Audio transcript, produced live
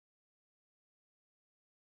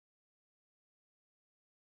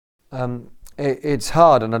It's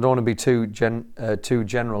hard, and I don't want to be too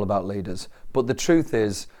general about leaders. But the truth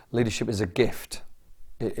is, leadership is a gift.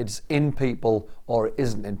 It's in people or it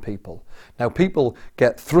isn't in people. Now, people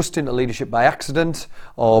get thrust into leadership by accident,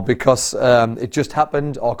 or because it just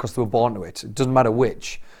happened, or because they were born to it. It doesn't matter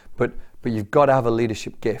which. But you've got to have a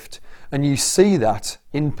leadership gift. And you see that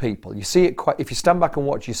in people. You see it if you stand back and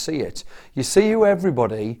watch, you see it. You see who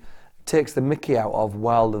everybody takes the mickey out of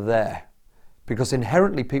while they're there. Because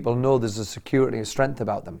inherently people know there's a security and strength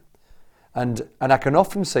about them. And I can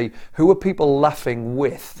often see who are people laughing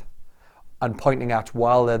with and pointing at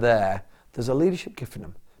while they're there. There's a leadership gift in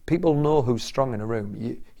them. People know who's strong in a room.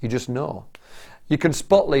 You just know. You can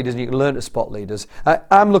spot leaders and you can learn to spot leaders.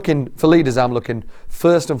 I'm looking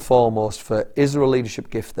first and foremost for, is there a leadership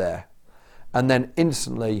gift there? And then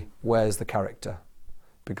instantly, where's the character?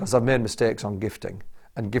 Because I've made mistakes on gifting,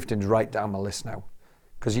 and gifting's right down my list now.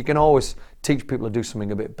 Because you can always teach people to do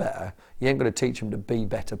something a bit better. You ain't going to teach them to be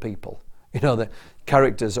better people. The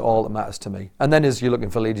character's all that matters to me. And then as you're looking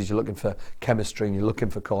for leaders, you're looking for chemistry, and you're looking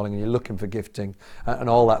for calling, and you're looking for gifting, and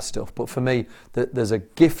all that stuff. But for me, there's a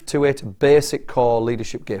gift to it, a basic core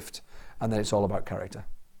leadership gift, and then it's all about character.